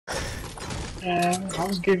I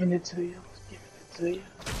was giving it to you.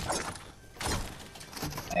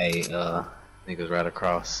 Hey, niggas right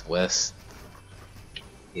across west.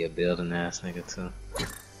 He a building ass nigga too.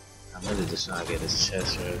 I'm really just trying to get his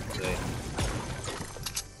chest real quick.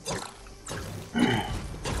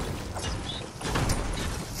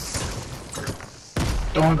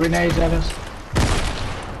 Throwing grenades at us.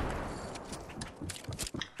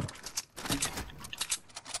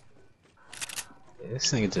 Yeah,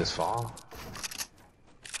 this nigga just fall.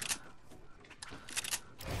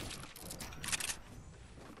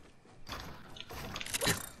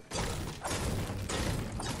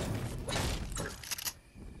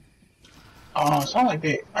 Sound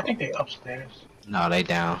like I think they upstairs. No, they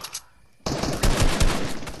down.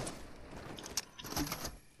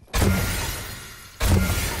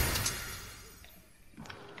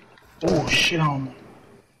 Oh shit on me.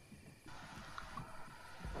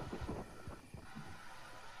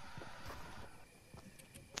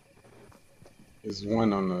 There's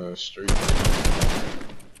one on the street.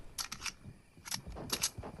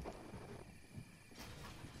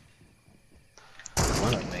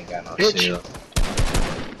 One of them ain't got no Bitch. shield.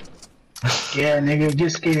 Yeah, nigga,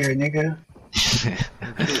 get scared, nigga.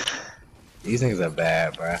 These niggas are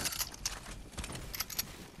bad, bruh.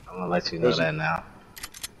 I'm gonna let you know that now.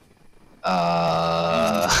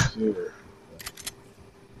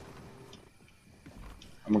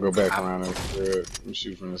 I'm gonna go back around and let me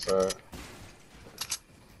shoot from the side.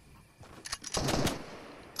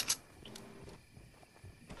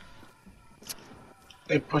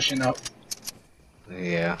 They pushing up.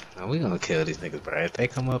 Yeah, we gonna kill these niggas, bro. If they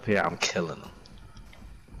come up here, I'm killing them.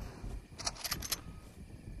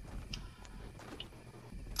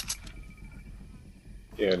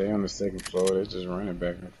 Yeah, they on the second floor. They're just running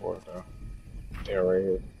back and forth though. They're right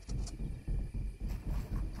here.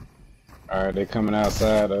 Alright, they coming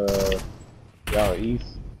outside, y'all east.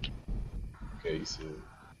 Okay, you see it.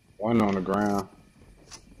 One on the ground.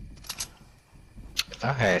 If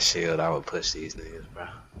I had shield, I would push these niggas, bro.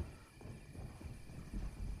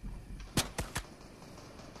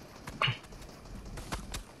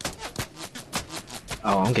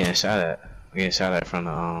 Oh, I'm getting shot at. I'm getting shot at from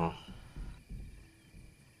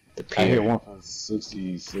the pier. I hit one from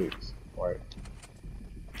 66. White.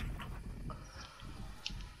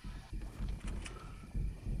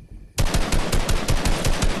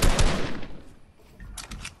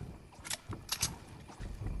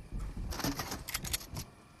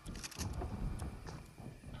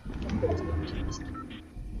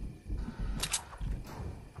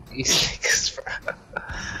 These niggas,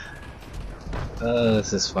 bro.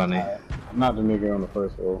 This is funny. I'm not the nigga on the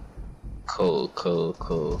first floor.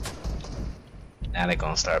 Cool. Now they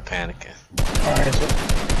gonna start panicking. Alright, so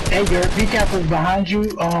hey, Garrett, be careful behind you.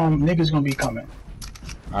 Niggas gonna be coming.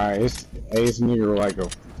 Alright, it's nigga like a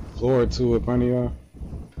floor or two up under y'all.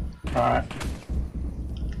 Alright.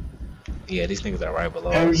 Yeah, these niggas are right below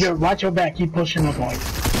Hey, us. yo, watch your back. Keep pushing up on you.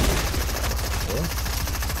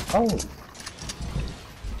 Oh.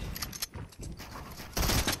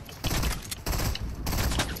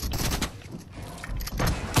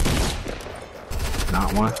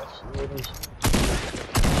 Not one.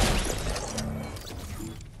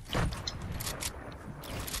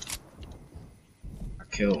 I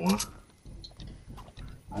killed one.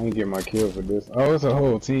 I ain't get my kill for this. Oh, it's a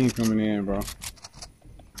whole team coming in, bro.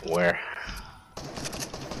 Where?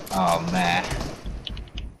 Oh man.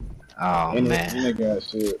 Oh And man. they got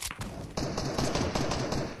shit.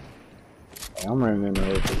 Hey, I'm running in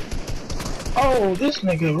there. Oh, this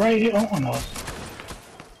nigga right here on us.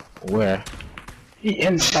 Where? He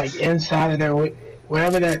like inside of there,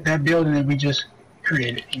 wherever that building that we just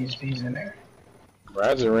created. He's in there. Bro,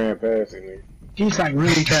 I just ran past him, nigga. He's like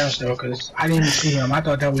really fast though, cause I didn't even see him. I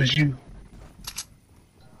thought that was you.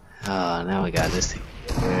 Oh, now we got this thing.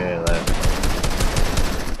 Yeah, like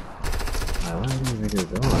what are these niggas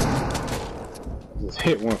doing? Just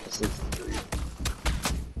hit one for 63.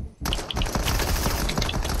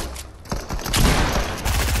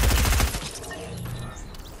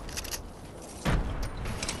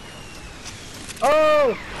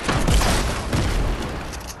 Oh!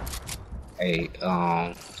 Hey,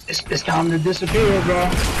 It's time to disappear, bro.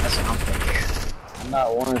 that's what I'm thinking. I'm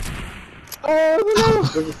not one. Oh, no!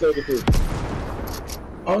 Just a second, too.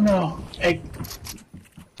 Oh no. Hey,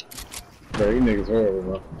 Bro, these niggas horrible,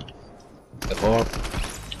 bro. The ball.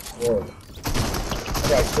 Horrible. I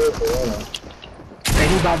got killed for one. hey,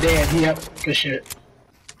 he about dead. He up. Good shit.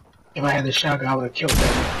 If I had the shotgun, I would have killed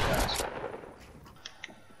that.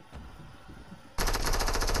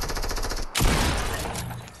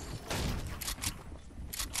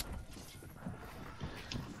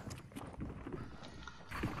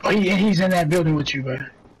 he's in that building with you, bro.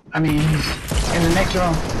 I mean, he's in the next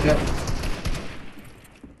room. Yep.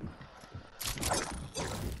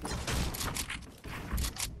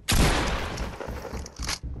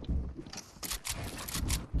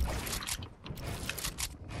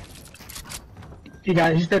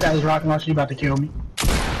 He still got his rocket launcher. He about to kill me.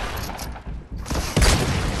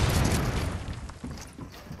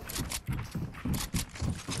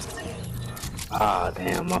 Ah,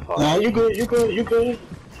 damn, my fault. Nah, you good. You good. You good.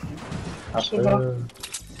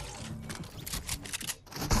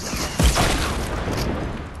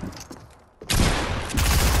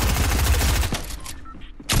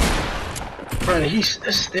 Bro, he's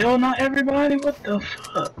still not everybody. What the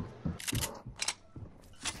fuck?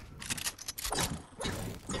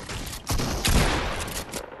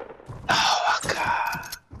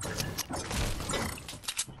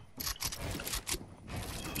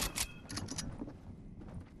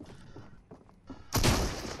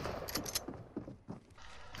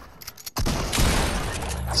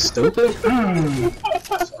 Stupid?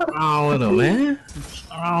 What's wrong with him, man? What's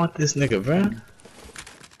wrong with this nigga, bro?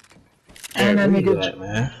 And that nigga,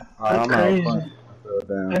 man. that's crazy.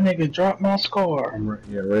 That nigga dropped my score.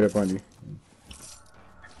 Yeah, right up on you.